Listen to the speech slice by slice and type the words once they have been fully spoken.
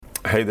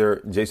Hey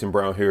there, Jason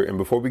Brown here. And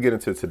before we get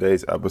into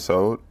today's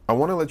episode, I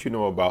want to let you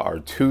know about our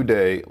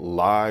 2-day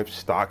live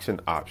stocks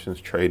and options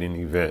trading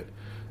event.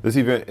 This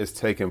event is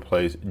taking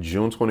place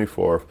June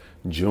 24th,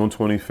 June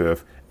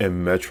 25th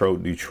in Metro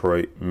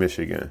Detroit,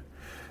 Michigan.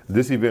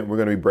 This event, we're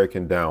going to be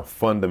breaking down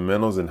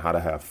fundamentals and how to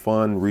have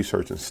fun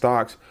researching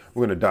stocks.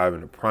 We're going to dive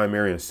into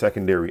primary and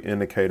secondary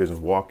indicators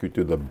and walk you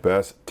through the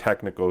best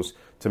technicals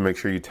to make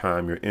sure you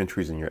time your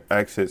entries and your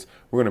exits.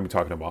 We're going to be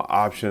talking about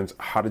options,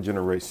 how to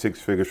generate six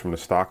figures from the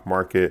stock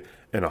market,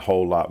 and a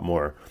whole lot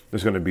more.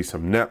 There's going to be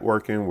some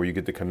networking where you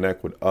get to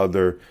connect with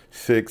other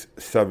 6,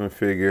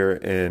 7-figure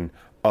and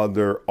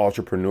other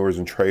entrepreneurs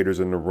and traders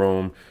in the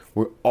room.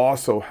 We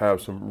also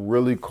have some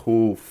really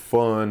cool,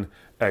 fun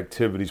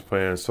activities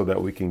planned so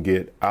that we can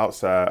get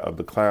outside of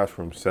the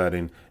classroom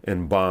setting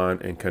and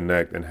bond and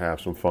connect and have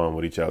some fun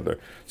with each other.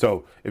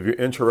 So if you're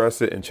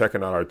interested in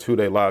checking out our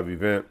 2-day live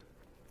event,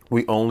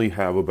 we only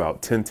have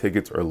about 10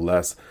 tickets or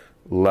less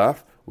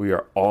left. We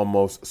are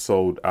almost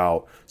sold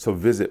out. So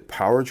visit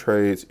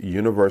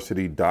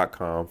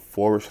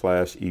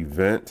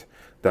powertradesuniversity.com/event.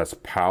 That's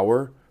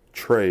Power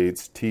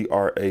Trades,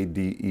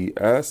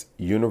 TRADES,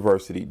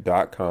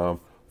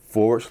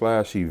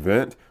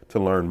 university.com/event to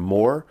learn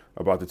more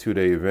about the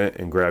 2-day event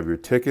and grab your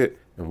ticket.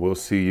 And we'll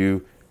see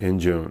you in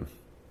June.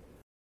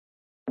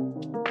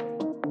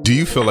 Do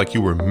you feel like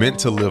you were meant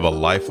to live a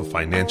life of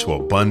financial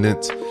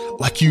abundance?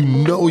 Like you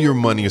know your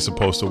money is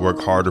supposed to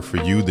work harder for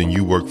you than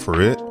you work for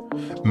it?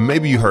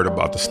 Maybe you heard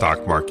about the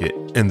stock market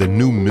and the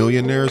new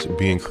millionaires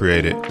being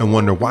created and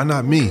wonder, why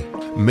not me?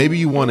 Maybe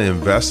you want to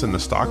invest in the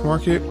stock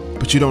market,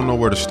 but you don't know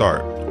where to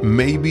start.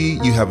 Maybe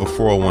you have a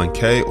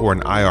 401k or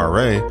an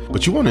IRA,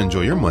 but you want to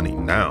enjoy your money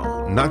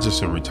now, not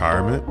just in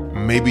retirement.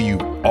 Maybe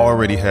you've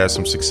already had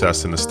some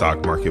success in the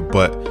stock market,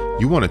 but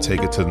you want to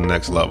take it to the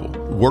next level.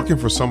 Working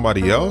for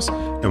somebody else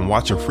and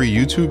watching free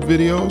YouTube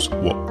videos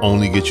will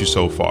only get you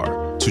so far.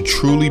 To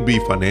truly be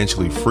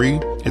financially free,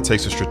 it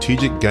takes a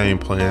strategic game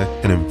plan,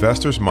 an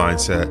investor's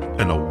mindset,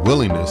 and a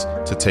willingness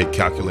to take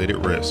calculated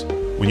risks.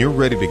 When you're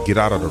ready to get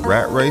out of the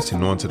rat race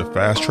and onto the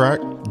fast track,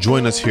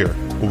 join us here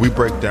where we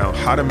break down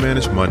how to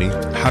manage money,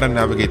 how to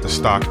navigate the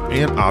stock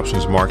and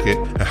options market,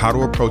 and how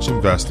to approach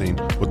investing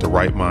with the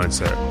right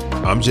mindset.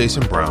 I'm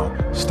Jason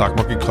Brown, stock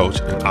market coach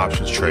and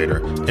options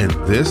trader, and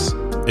this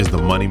is the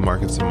Money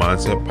Markets and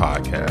Mindset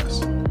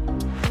Podcast.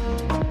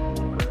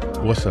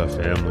 What's up,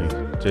 family?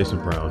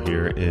 Jason Brown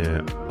here,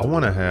 and I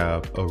want to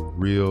have a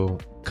real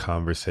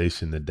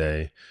conversation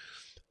today.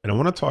 And I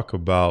want to talk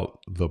about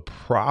the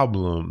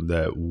problem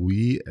that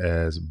we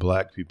as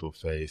Black people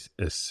face,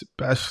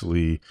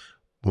 especially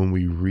when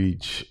we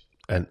reach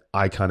an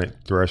iconic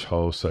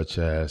threshold such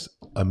as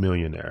a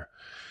millionaire.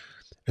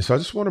 And so I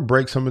just want to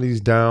break some of these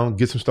down,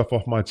 get some stuff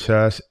off my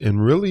chest,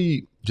 and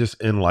really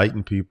just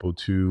enlighten people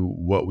to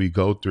what we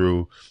go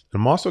through.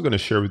 I'm also going to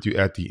share with you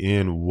at the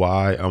end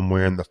why I'm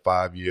wearing the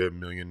 5-year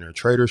millionaire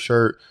trader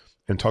shirt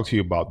and talk to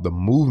you about the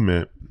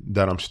movement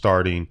that I'm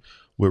starting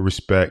with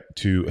respect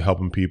to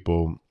helping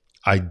people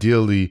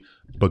ideally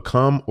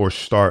become or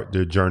start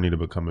their journey to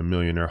become a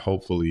millionaire,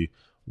 hopefully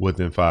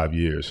within 5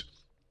 years.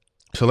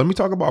 So let me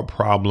talk about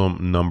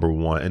problem number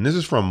one. And this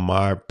is from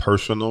my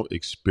personal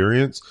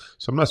experience.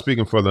 So I'm not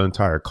speaking for the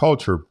entire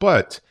culture,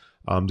 but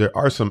there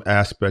are some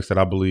aspects that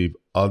I believe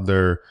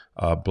other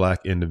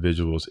Black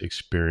individuals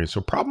experience.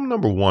 So problem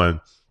number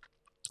one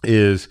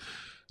is,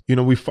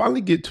 we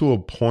finally get to a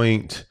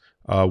point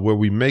where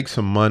we make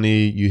some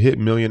money, you hit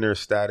millionaire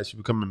status, you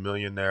become a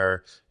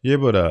millionaire, you're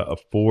able to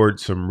afford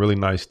some really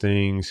nice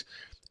things.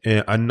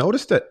 And I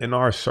noticed that in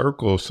our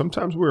circles,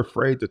 sometimes we're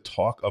afraid to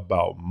talk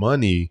about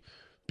money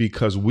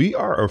because we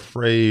are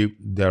afraid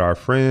that our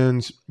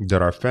friends,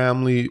 that our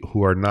family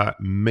who are not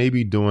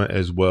maybe doing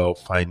as well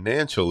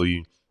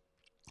financially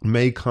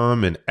may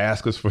come and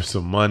ask us for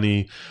some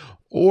money,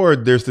 or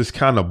there's this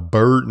kind of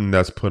burden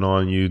that's put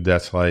on you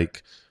that's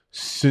like,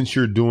 since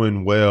you're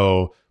doing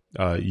well,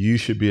 you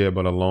should be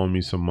able to loan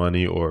me some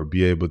money or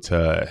be able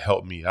to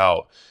help me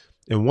out.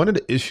 And one of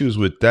the issues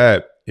with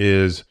that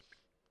is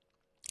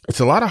it's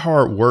a lot of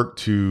hard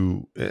work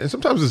and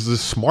sometimes it's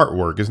just smart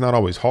work. It's not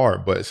always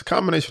hard, but it's a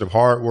combination of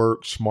hard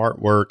work, smart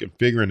work, and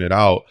figuring it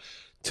out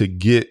to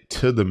get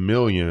to the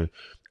million.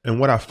 And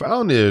what I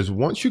found is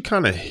once you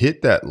kind of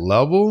hit that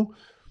level,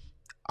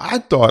 I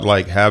thought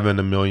like having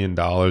 $1 million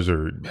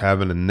or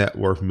having a net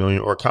worth million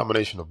or a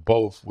combination of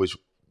both, which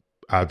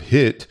I've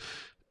hit,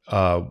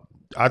 I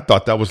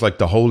thought that was like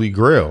the holy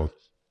grail.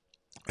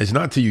 It's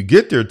not till you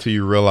get there till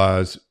you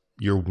realize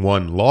you're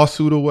one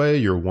lawsuit away,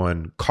 you're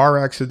one car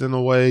accident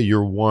away,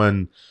 you're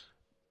one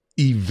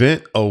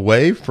event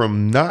away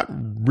from not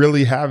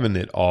really having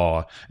it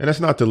all. And that's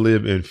not to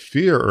live in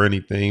fear or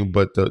anything,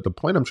 but the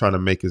point I'm trying to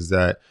make is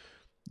that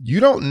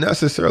you don't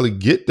necessarily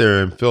get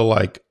there and feel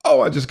like,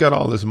 oh, I just got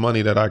all this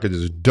money that I could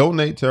just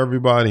donate to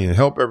everybody and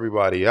help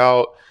everybody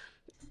out,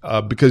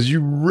 because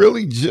you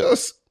really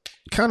just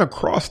kind of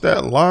crossed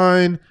that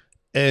line.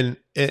 And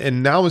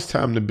now it's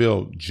time to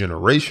build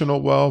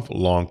generational wealth,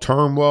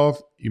 long-term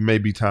wealth. It may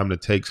be time to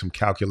take some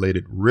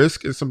calculated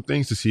risk and some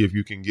things to see if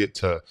you can get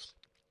to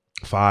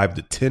 5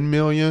 to 10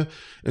 million.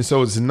 And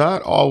so it's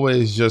not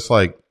always just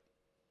like,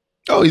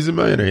 oh, he's a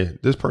millionaire.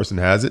 This person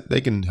has it.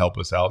 They can help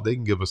us out. They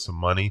can give us some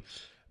money.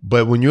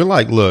 But when you're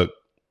like, look,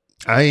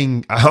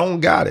 I don't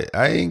got it.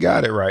 I ain't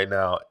got it right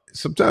now.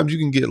 Sometimes you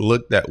can get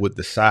looked at with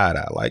the side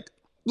eye. Like,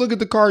 look at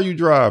the car you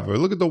drive or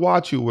look at the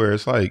watch you wear.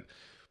 It's like,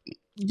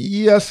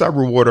 yes, I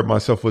rewarded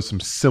myself with some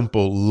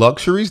simple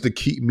luxuries to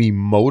keep me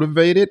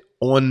motivated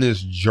on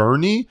this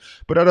journey.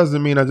 But that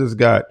doesn't mean I just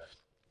got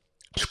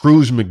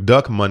Scrooge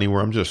McDuck money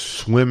where I'm just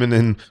swimming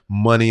in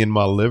money in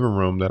my living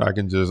room that I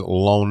can just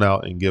loan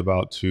out and give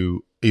out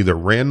to either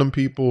random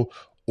people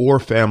or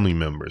family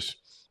members.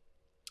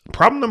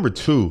 Problem number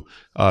two,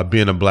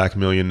 being a Black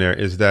millionaire,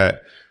 is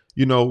that,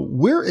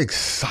 we're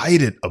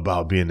excited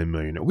about being a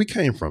millionaire. We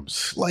came from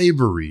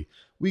slavery.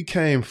 We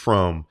came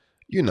from,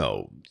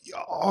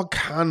 all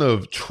kind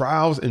of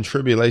trials and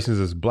tribulations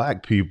as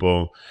Black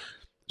people.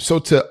 So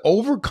to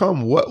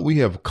overcome what we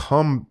have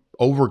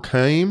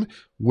overcame,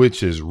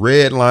 which is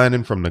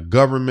redlining from the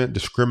government,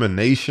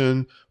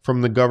 discrimination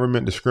from the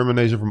government,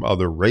 discrimination from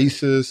other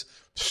races,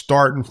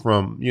 starting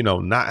from,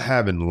 not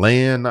having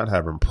land, not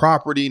having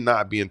property,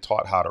 not being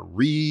taught how to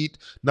read,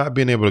 not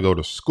being able to go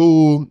to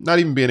school, not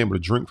even being able to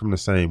drink from the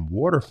same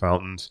water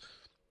fountains.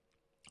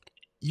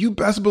 You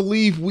best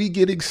believe we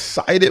get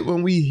excited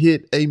when we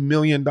hit $1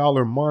 million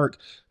mark,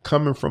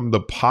 coming from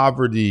the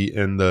poverty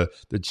and the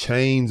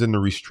chains and the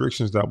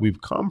restrictions that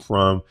we've come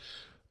from.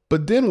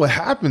 But then what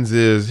happens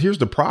is, here's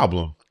the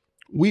problem.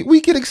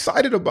 We get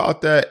excited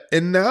about that,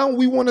 and now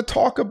we want to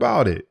talk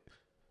about it.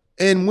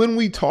 And when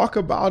we talk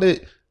about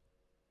it,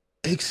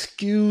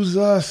 excuse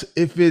us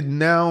if it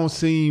now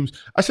seems,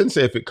 I shouldn't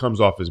say if it comes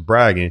off as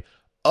bragging.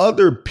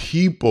 Other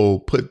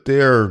people put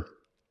their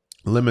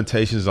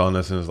limitations on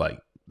us, and it's like,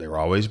 they're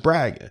always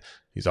bragging.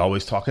 He's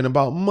always talking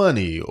about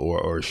money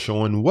or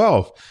showing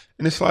wealth.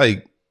 And it's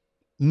like,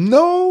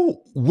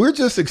 no, we're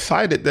just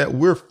excited that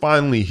we're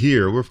finally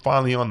here. We're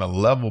finally on the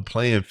level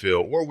playing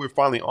field, or we're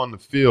finally on the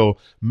field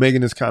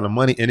making this kind of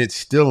money, and it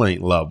still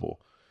ain't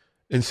level.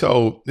 And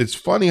so it's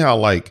funny how,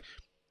 like,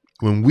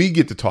 when we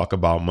get to talk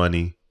about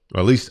money,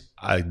 or at least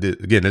I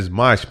did, again, this is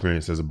my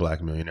experience as a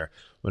Black millionaire.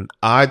 When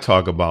I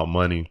talk about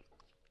money,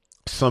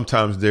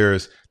 sometimes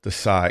there's the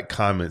side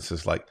comments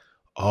that's like,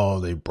 oh,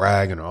 they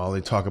bragging, or all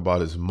they talk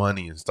about is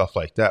money and stuff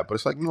like that. But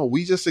it's like, no,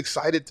 we just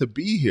excited to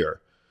be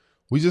here.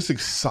 We just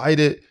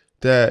excited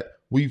that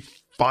we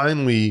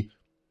finally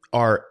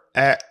are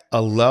at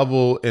a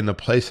level in a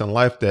place in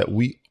life that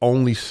we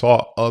only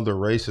saw other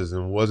races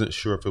and wasn't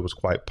sure if it was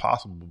quite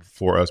possible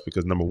for us,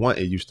 because number one,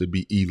 it used to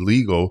be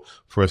illegal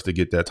for us to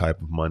get that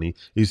type of money.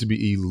 It used to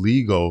be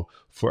illegal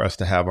for us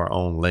to have our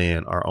own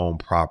land, our own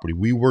property.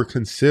 We were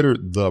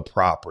considered the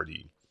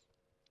property.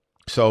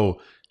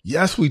 So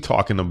yes, we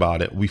talking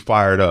about it. We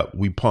fired up,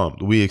 we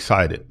pumped, we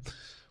excited.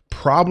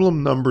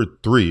 Problem number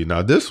three.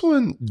 Now this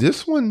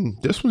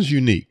one's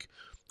unique.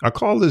 I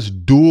call this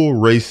dual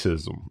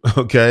racism.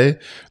 Okay.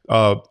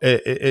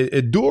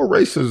 Dual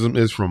racism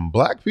is from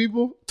Black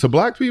people to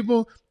Black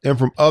people and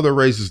from other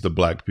races to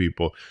Black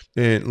people.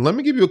 And let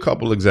me give you a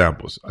couple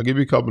examples. I'll give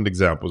you a couple of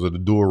examples of the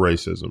dual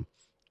racism.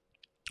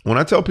 When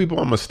I tell people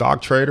I'm a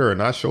stock trader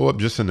and I show up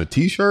just in a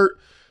t-shirt,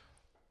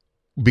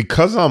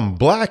 because I'm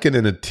Black and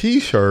in a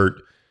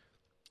t-shirt,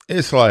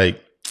 it's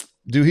like,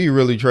 do he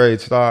really trade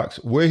stocks?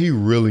 Where he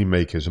really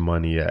make his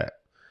money at?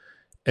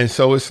 And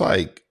so it's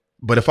like,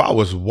 but if I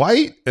was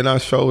white and I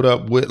showed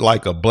up with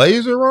like a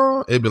blazer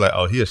on, it'd be like,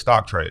 oh, he a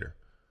stock trader.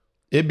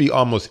 It'd be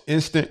almost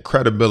instant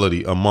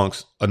credibility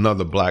amongst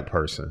another Black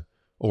person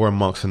or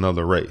amongst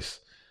another race.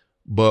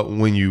 But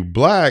when you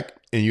Black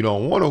and you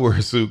don't want to wear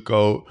a suit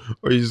coat,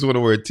 or you just want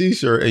to wear a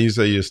t-shirt and you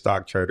say you're a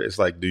stock trader, it's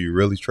like, do you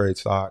really trade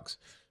stocks?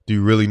 Do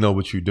you really know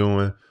what you're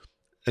doing?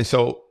 And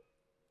so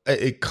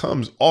it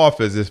comes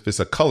off as if it's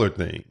a color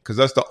thing, because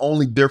that's the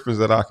only difference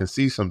that I can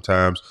see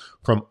sometimes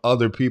from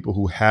other people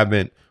who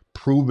haven't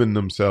proven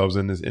themselves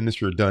in this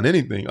industry or done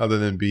anything other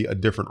than be a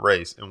different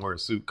race and wear a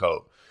suit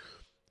coat.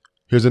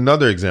 Here's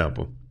another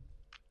example.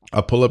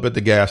 I pull up at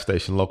the gas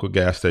station, local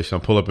gas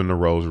station. I pull up in the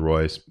Rolls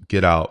Royce,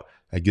 get out,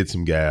 I get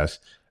some gas.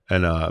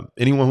 And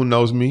anyone who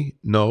knows me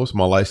knows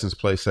my license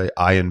plate say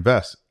I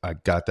invest. I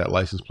got that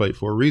license plate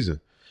for a reason.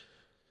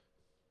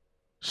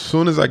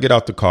 Soon as I get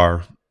out the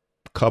car,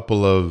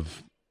 couple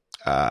of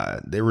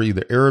they were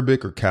either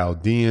Arabic or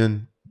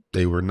Chaldean.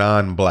 They were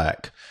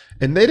non-Black,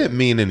 and they didn't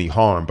mean any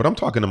harm, but I'm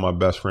talking to my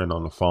best friend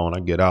on the phone. I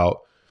get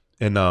out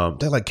and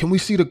they're like, can we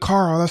see the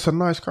car? Oh, that's a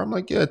nice car. I'm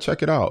like, yeah,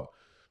 check it out.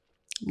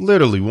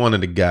 Literally, one of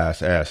the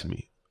guys asked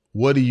me,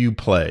 what do you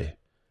play?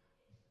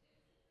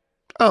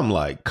 I'm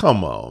like,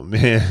 come on,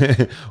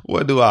 man.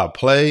 What do I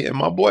play? And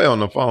my boy on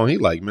the phone, he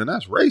like, man,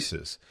 that's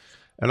racist.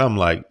 And I'm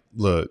like,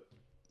 look,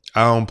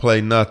 I don't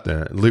play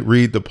nothing.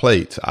 Read the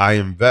plates. I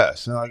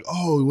invest. And I'm like,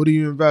 oh, what do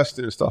you invest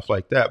in? Stuff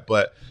like that.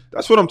 But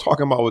that's what I'm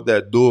talking about with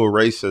that dual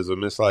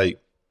racism. It's like,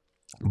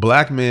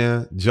 Black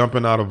man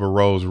jumping out of a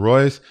Rolls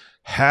Royce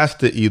has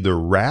to either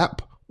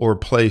rap or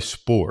play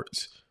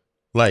sports.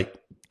 Like,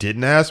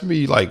 didn't ask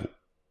me, like,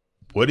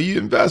 what do you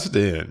invest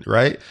in?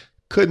 Right?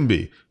 Couldn't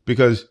be.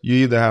 because you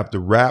either have to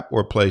rap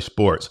or play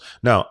sports.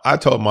 Now, I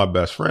told my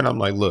best friend, I'm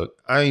like,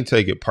 look, I ain't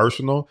take it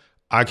personal.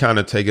 I kind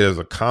of take it as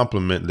a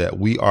compliment that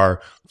we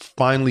are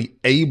finally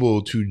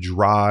able to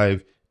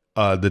drive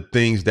the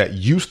things that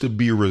used to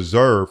be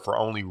reserved for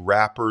only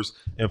rappers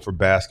and for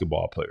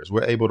basketball players.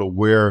 We're able to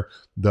wear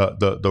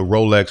the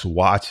Rolex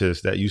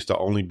watches that used to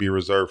only be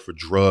reserved for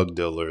drug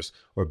dealers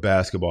or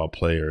basketball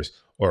players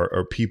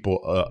or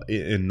people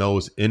in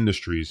those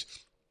industries.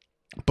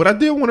 But I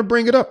did want to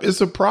bring it up.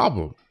 It's a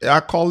problem. I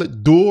call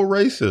it dual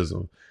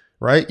racism,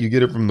 right? You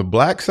get it from the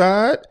black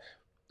side,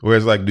 where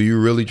it's like, do you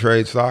really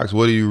trade stocks?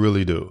 What do you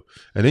really do?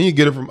 And then you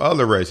get it from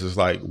other races,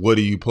 like, what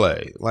do you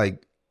play?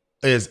 Like,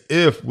 as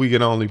if we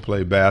can only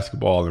play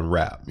basketball and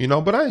rap,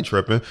 but I ain't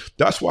tripping.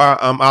 That's why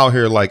I'm out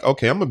here like,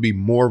 okay, I'm going to be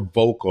more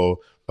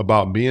vocal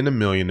about being a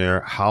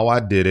millionaire, how I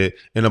did it,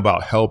 and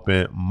about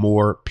helping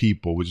more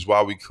people, which is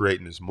why we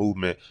creating this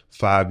movement,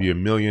 5-Year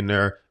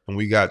Millionaire, and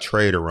we got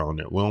trade around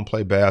it. We don't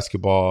play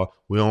basketball.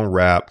 We don't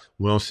rap.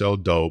 We don't sell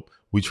dope.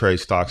 We trade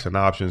stocks and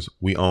options.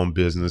 We own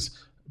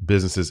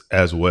businesses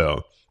as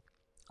well.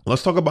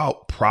 Let's talk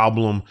about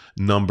problem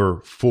number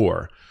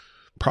 4.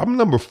 Problem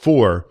number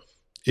 4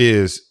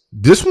 is,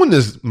 this one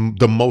is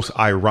the most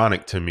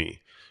ironic to me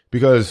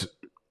because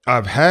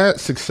I've had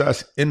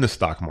success in the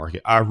stock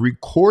market. I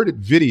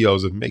recorded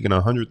videos of making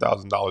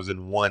 $100,000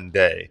 in one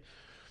day.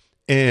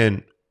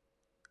 And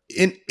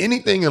in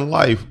anything in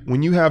life,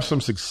 when you have some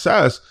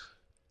success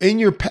and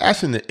you're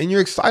passionate and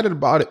you're excited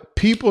about it,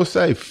 people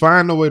say,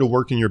 find a way to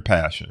work in your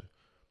passion.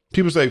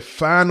 People say,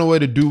 find a way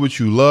to do what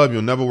you love.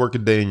 You'll never work a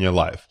day in your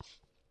life.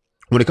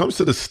 When it comes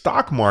to the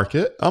stock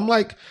market, I'm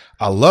like,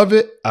 I love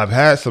it. I've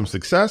had some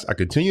success. I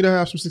continue to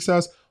have some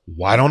success.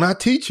 Why don't I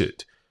teach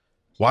it?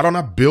 Why don't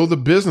I build a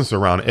business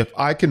around it? If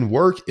I can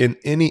work in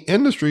any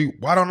industry,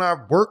 why don't I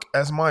work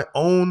as my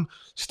own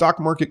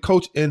stock market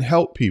coach and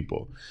help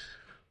people?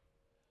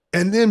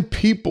 And then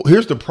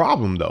here's the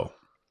problem though.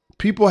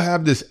 People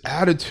have this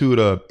attitude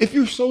of, if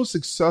you're so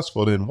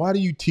successful, then why do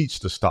you teach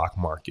the stock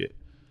market?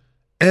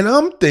 And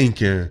I'm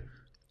thinking,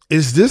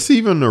 is this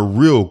even a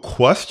real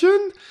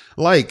question?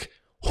 Like,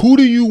 who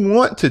do you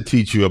want to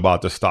teach you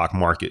about the stock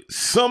market?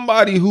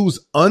 Somebody who's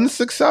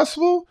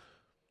unsuccessful?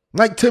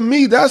 Like, to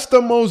me, that's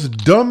the most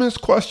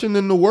dumbest question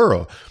in the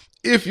world.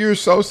 If you're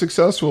so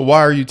successful, why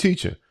are you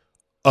teaching?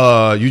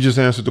 You just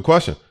answered the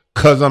question.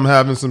 Because I'm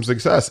having some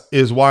success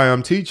is why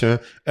I'm teaching,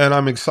 and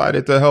I'm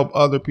excited to help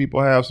other people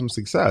have some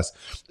success.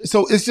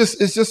 So it's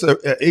just an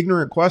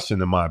ignorant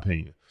question, in my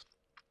opinion.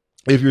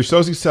 If you're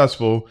so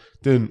successful,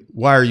 then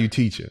why are you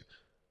teaching?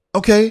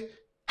 Okay,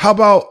 how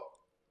about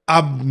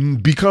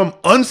I've become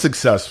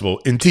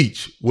unsuccessful and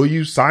teach? Will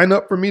you sign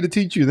up for me to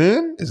teach you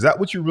then? Is that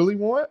what you really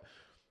want?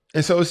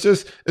 And so it's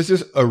just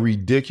a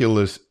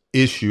ridiculous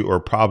issue or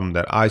problem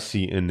that I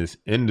see in this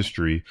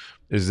industry,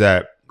 is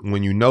that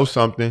when you know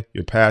something,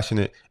 you're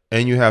passionate,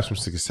 and you have some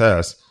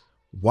success,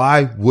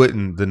 why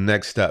wouldn't the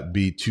next step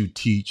be to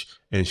teach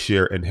and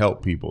share and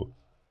help people?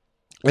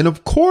 And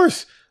of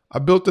course, I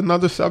built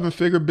another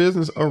 7-figure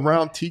business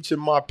around teaching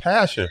my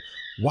passion.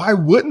 Why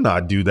wouldn't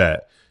I do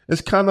that?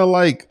 It's kind of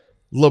like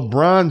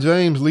LeBron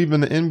James leaving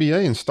the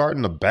NBA and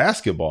starting a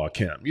basketball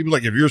camp. You'd be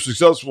like, if you're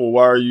successful,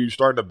 why are you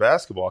starting a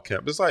basketball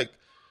camp? It's like,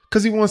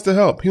 because he wants to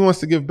help. He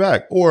wants to give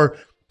back. Or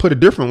put a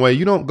different way,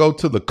 you don't go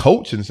to the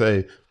coach and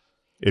say,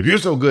 if you're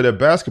so good at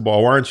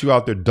basketball, why aren't you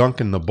out there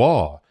dunking the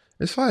ball?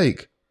 It's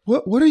like,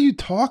 what are you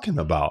talking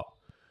about?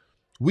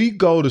 We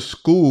go to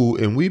school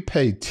and we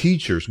pay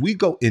teachers. We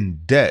go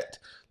in debt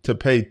to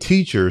pay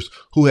teachers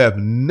who have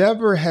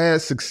never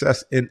had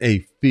success in a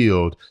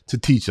field to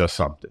teach us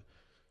something.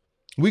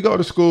 We go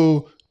to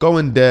school, go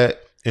in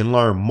debt, and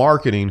learn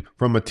marketing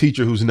from a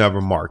teacher who's never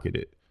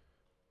marketed.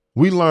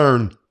 We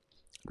learn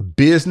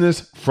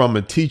business from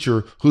a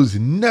teacher who's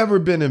never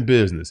been in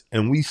business,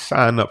 and we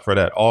sign up for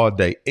that all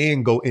day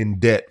and go in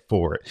debt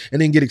for it,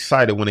 and then get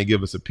excited when they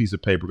give us a piece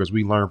of paper because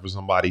we learn from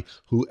somebody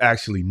who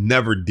actually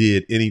never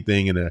did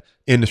anything in the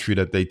industry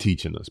that they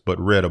teaching us, but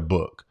read a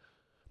book.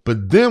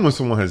 But then when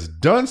someone has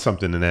done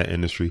something in that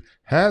industry,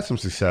 had some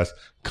success,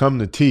 come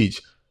to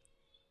teach,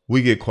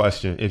 we get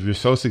questioned, if you're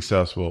so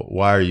successful,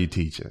 why are you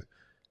teaching?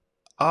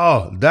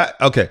 Oh, that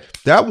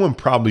one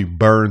probably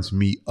burns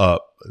me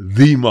up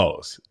the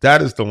most.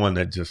 That is the one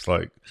that just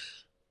like,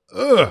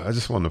 I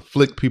just want to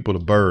flick people the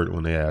bird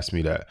when they ask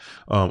me that,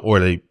 or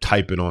they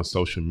type it on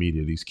social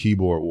media, these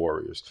keyboard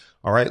warriors.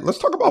 All right, let's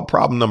talk about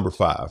problem number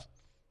 5.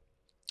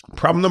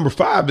 Problem number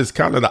 5 is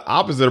kind of the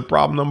opposite of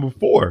problem number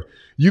 4.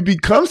 You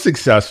become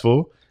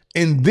successful,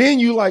 and then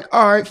you like,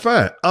 all right,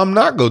 fine, I'm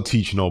not going to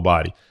teach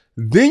nobody.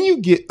 Then you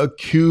get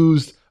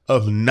accused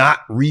of not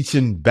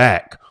reaching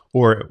back,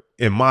 or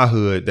in my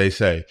hood, they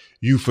say,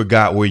 you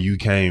forgot where you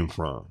came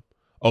from.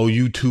 Oh,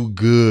 you too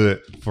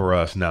good for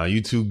us now.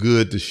 You too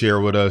good to share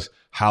with us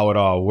how it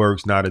all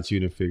works now that you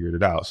done figured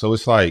it out. So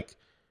it's like,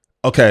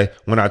 okay,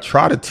 when I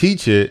try to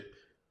teach it,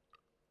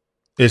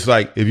 it's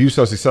like, if you're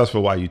so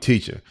successful, why are you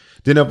teaching?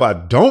 Then if I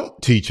don't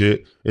teach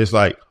it, it's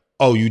like,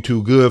 oh, you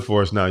too good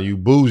for us now. You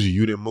bougie.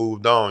 You done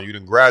moved on. You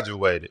done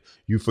graduated.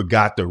 You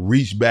forgot to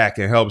reach back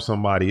and help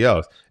somebody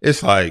else.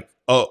 It's like,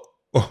 oh,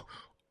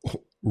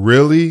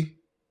 really?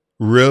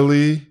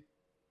 Really?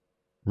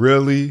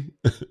 Really?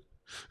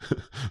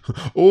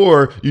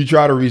 Or you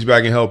try to reach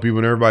back and help people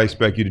and everybody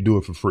expect you to do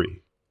it for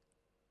free.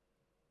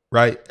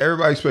 Right?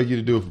 Everybody expect you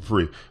to do it for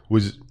free,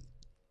 which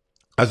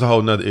that's a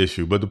whole nother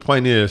issue. But the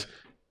point is,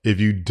 if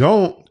you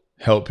don't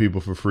help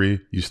people for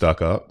free, you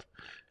stuck up.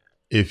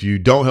 If you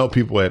don't help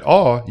people at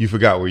all, you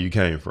forgot where you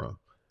came from.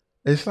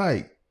 It's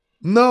like,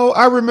 no,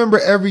 I remember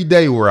every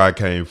day where I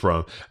came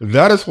from.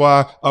 That is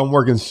why I'm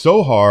working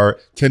so hard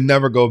to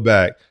never go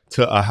back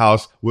to a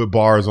house with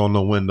bars on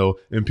the window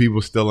and people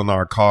stealing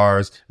our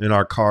cars and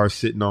our cars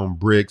sitting on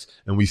bricks,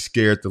 and we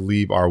scared to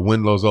leave our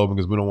windows open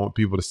because we don't want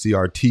people to see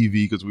our TV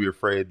because we're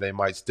afraid they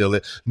might steal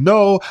it.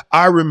 No,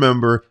 I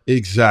remember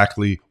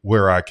exactly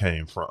where I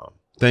came from.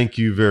 Thank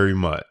you very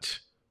much.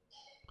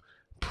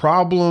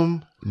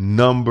 Problem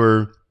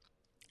number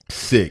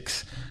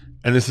 6.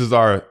 And this is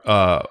our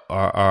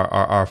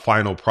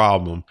final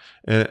problem.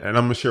 And I'm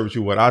going to share with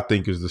you what I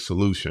think is the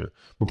solution.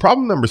 But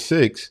problem number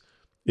 6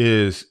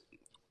 is,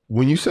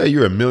 when you say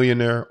you're a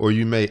millionaire or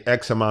you made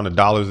X amount of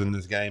dollars in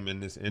this game, in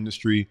this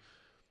industry,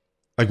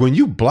 like when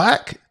you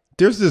black,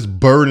 there's this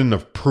burden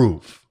of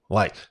proof.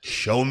 Like,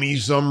 show me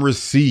some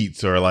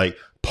receipts, or like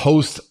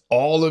post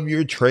all of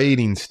your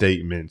trading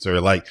statements, or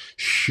like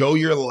show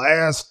your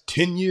last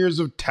 10 years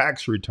of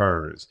tax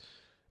returns.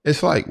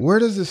 It's like, where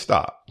does it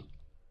stop?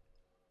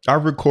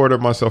 I've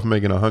recorded myself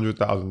making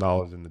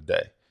 $100,000 in a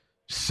day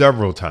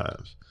several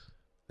times.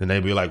 And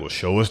they'd be like, well,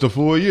 show us the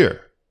full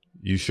year.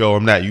 You show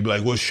them that. You'd be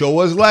like, well, show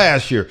us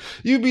last year.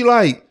 You'd be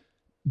like,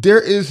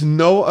 there is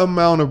no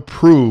amount of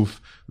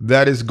proof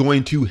that is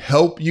going to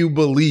help you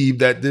believe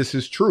that this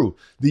is true.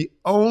 The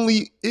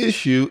only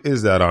issue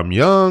is that I'm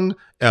young,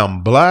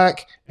 I'm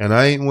black, and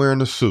I ain't wearing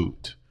a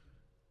suit.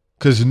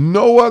 Because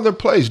no other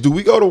place. Do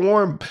we go to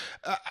Warren?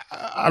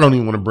 I don't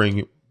even want to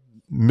bring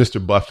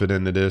Mr. Buffett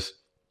into this.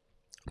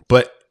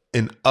 But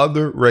in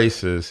other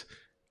races,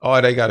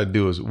 all they got to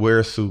do is wear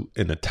a suit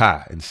and a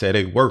tie and say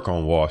they work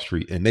on Wall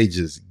Street, and they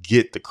just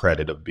get the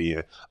credit of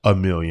being a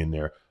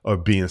millionaire or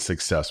being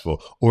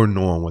successful or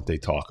knowing what they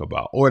talk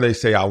about. Or they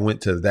say, I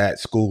went to that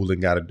school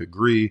and got a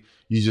degree.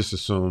 You just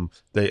assume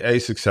they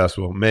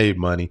successful, made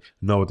money,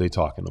 know what they're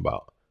talking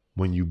about.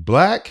 When you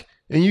black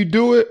and you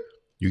do it,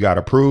 you got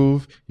to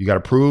prove, and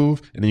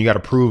then you got to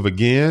prove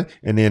again.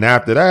 And then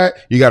after that,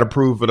 you got to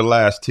prove for the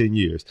last 10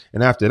 years.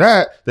 And after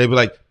that, they be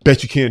like,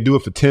 bet you can't do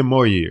it for 10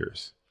 more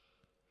years.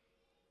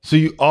 So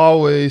you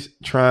always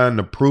trying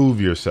to prove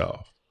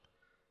yourself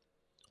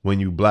when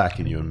you black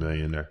and you're a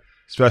millionaire,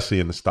 especially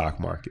in the stock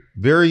market.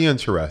 Very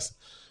interesting.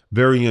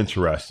 Very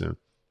interesting.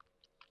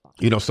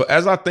 So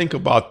as I think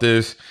about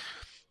this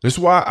is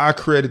why I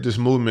created this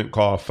movement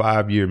called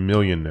 5-Year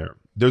Millionaire.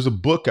 There's a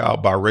book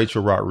out by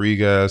Rachel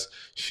Rodriguez.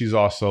 She's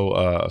also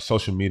a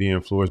social media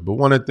influencer. But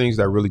one of the things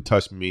that really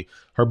touched me,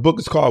 her book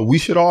is called We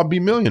Should All Be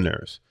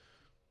Millionaires.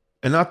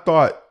 And I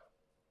thought,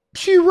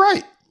 she's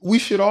right. We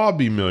should all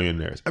be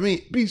millionaires. I mean,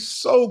 it'd be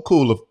so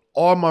cool if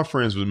all my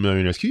friends were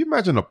millionaires. Can you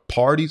imagine the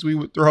parties we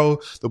would throw,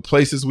 the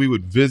places we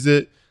would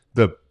visit,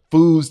 the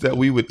foods that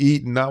we would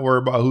eat and not worry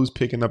about who's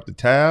picking up the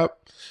tab?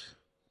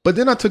 But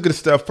then I took it a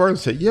step further and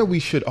said, yeah, we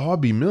should all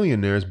be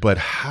millionaires, but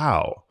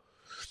how?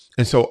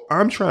 And so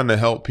I'm trying to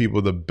help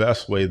people the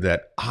best way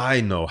that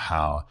I know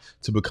how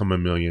to become a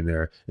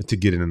millionaire and to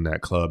get in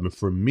that club. And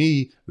for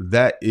me,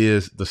 that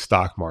is the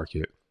stock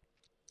market.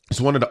 It's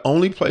one of the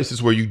only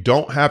places where you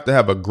don't have to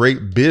have a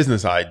great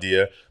business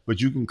idea, but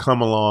you can come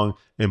along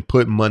and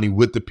put money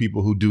with the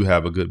people who do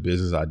have a good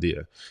business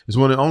idea. It's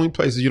one of the only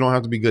places you don't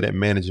have to be good at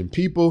managing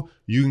people.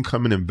 You can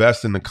come and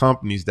invest in the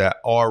companies that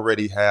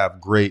already have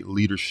great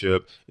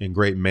leadership and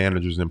great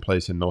managers in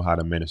place and know how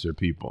to manage their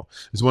people.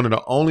 It's one of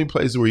the only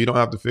places where you don't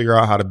have to figure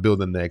out how to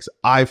build the next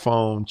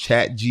iPhone,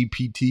 Chat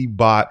GPT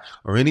bot,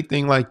 or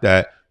anything like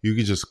that. You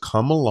can just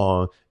come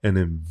along and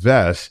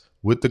invest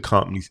with the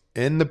companies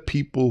and the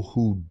people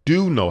who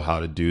do know how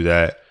to do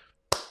that.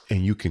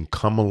 And you can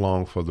come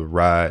along for the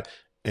ride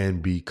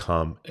and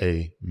become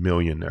a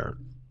millionaire.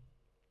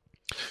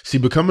 See,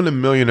 becoming a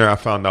millionaire, I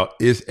found out,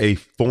 is a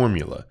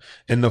formula.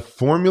 And the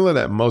formula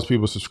that most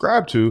people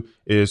subscribe to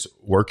is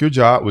work your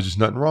job, which is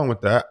nothing wrong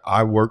with that.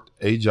 I worked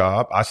a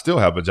job. I still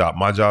have a job.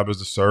 My job is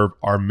to serve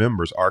our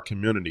members, our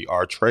community,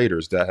 our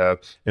traders that have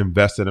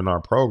invested in our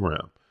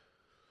program.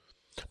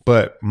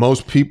 But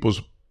most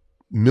people's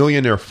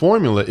millionaire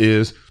formula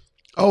is,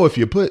 if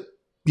you put,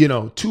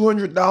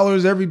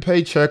 $200 every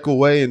paycheck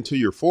away into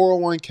your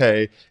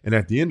 401k, and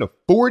at the end of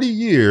 40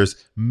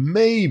 years,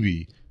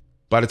 maybe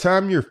by the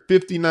time you're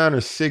 59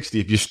 or 60,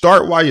 if you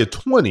start while you're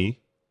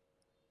 20,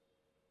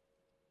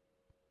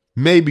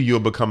 maybe you'll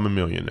become a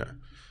millionaire.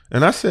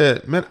 And I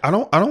said, man, I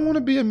don't want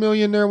to be a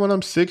millionaire when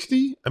I'm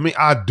 60. I mean,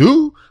 I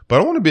do, but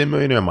I want to be a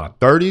millionaire in my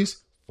 30s,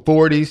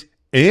 40s,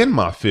 and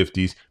my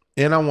 50s.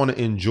 And I want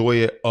to enjoy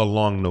it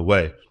along the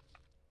way.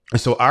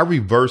 And so I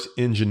reverse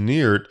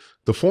engineered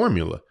the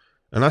formula.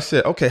 And I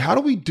said, okay, how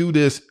do we do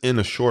this in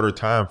a shorter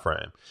time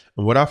frame?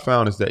 And what I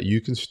found is that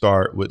you can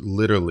start with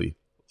literally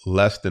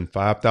less than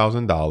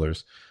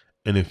 $5,000.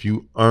 And if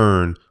you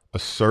earn a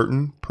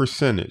certain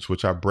percentage,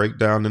 which I break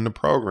down in the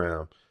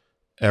program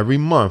every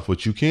month,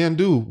 which you can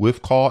do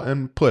with call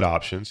and put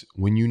options,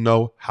 when you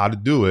know how to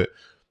do it,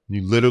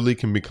 you literally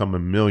can become a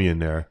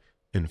millionaire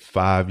in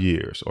 5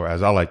 years. Or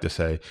as I like to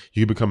say,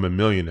 you become a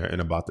millionaire in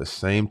about the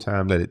same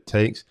time that it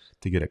takes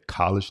to get a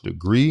college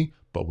degree,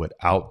 but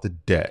without the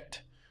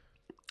debt.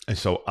 And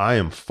so I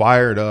am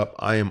fired up.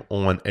 I am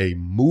on a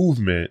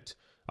movement.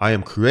 I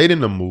am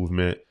creating a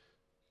movement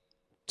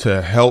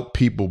to help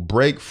people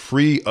break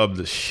free of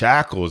the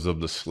shackles of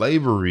the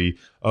slavery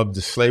of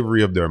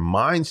their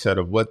mindset,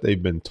 of what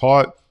they've been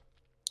taught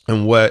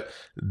and what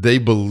they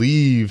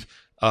believe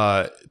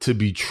to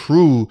be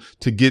true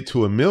to get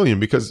to a million.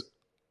 Because,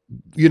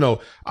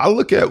 I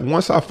look at,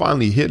 once I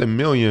finally hit a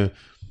million,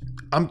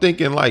 I'm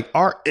thinking like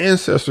our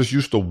ancestors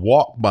used to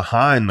walk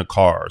behind the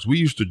cars. We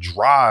used to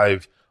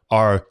drive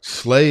our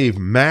slave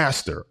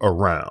master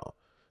around.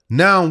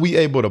 Now we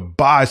able to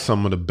buy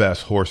some of the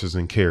best horses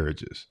and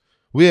carriages.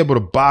 We able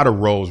to buy the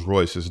Rolls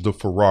Royces, the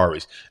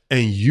Ferraris.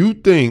 And you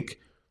think,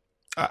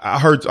 I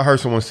heard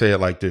someone say it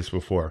like this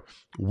before.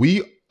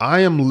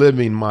 I am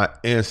living my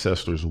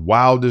ancestors'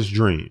 wildest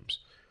dreams.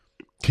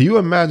 Can you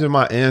imagine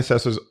my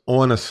ancestors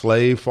on a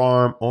slave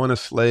farm, on a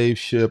slave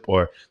ship,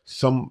 or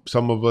some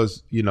of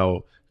us,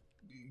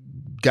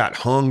 got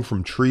hung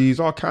from trees,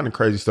 all kind of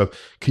crazy stuff.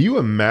 Can you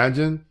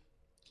imagine?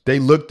 They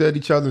looked at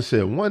each other and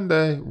said, one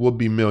day we'll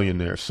be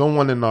millionaires.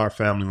 Someone in our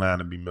family line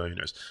will be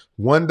millionaires.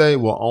 One day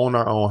we'll own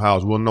our own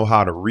house. We'll know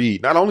how to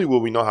read. Not only will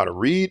we know how to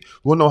read,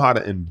 we'll know how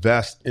to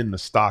invest in the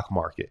stock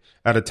market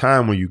at a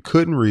time when you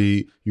couldn't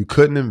read, you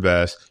couldn't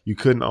invest, you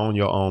couldn't own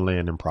your own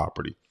land and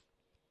property.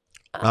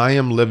 I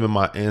am living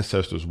my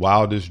ancestors'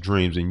 wildest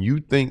dreams. And you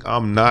think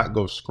I'm not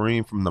going to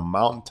scream from the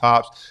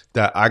mountaintops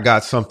that I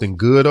got something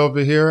good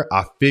over here?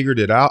 I figured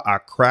it out. I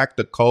cracked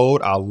the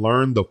code. I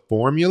learned the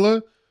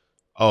formula.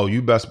 Oh,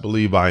 you best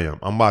believe I am.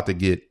 I'm about to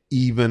get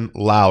even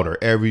louder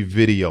every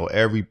video,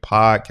 every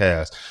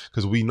podcast,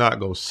 because we not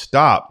going to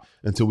stop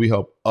until we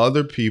help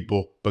other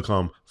people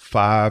become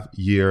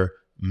 5-year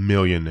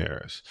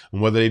millionaires.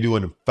 And whether they do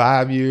it in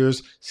 5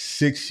 years,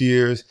 6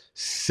 years,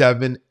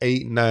 7,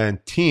 8, 9,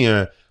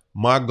 10,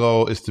 my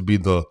goal is to be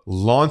the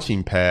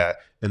launching pad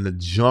and the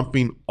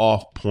jumping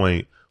off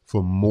point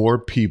for more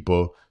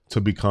people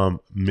to become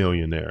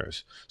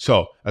millionaires.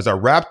 So as I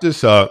wrap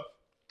this up,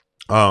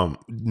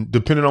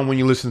 depending on when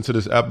you listen to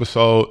this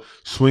episode,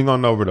 swing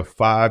on over to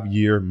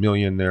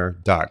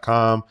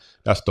 5yearmillionaire.com.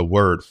 That's the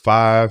word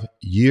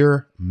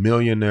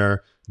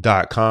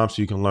 5yearmillionaire.com,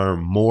 so you can learn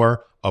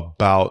more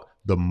about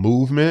the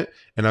movement.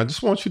 And I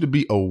just want you to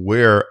be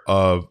aware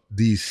of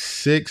these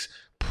 6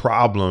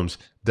 problems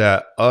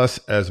that us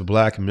as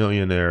Black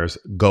millionaires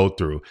go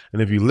through.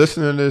 And if you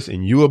listen to this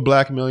and you a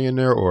Black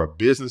millionaire or a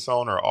business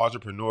owner or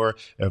entrepreneur,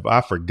 if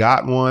I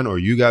forgot one or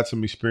you got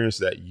some experience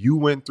that you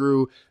went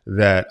through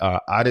that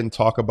I didn't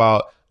talk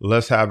about,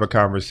 let's have a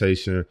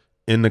conversation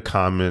in the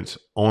comments,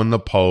 on the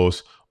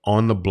post,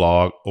 on the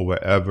blog, or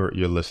wherever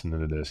you're listening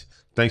to this.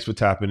 Thanks for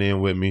tapping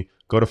in with me.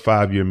 Go to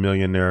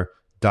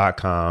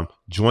 5yearmillionaire.com,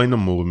 join the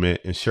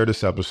movement, and share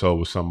this episode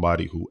with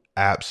somebody who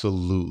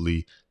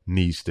absolutely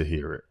needs to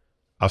hear it.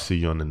 I'll see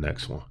you on the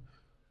next one.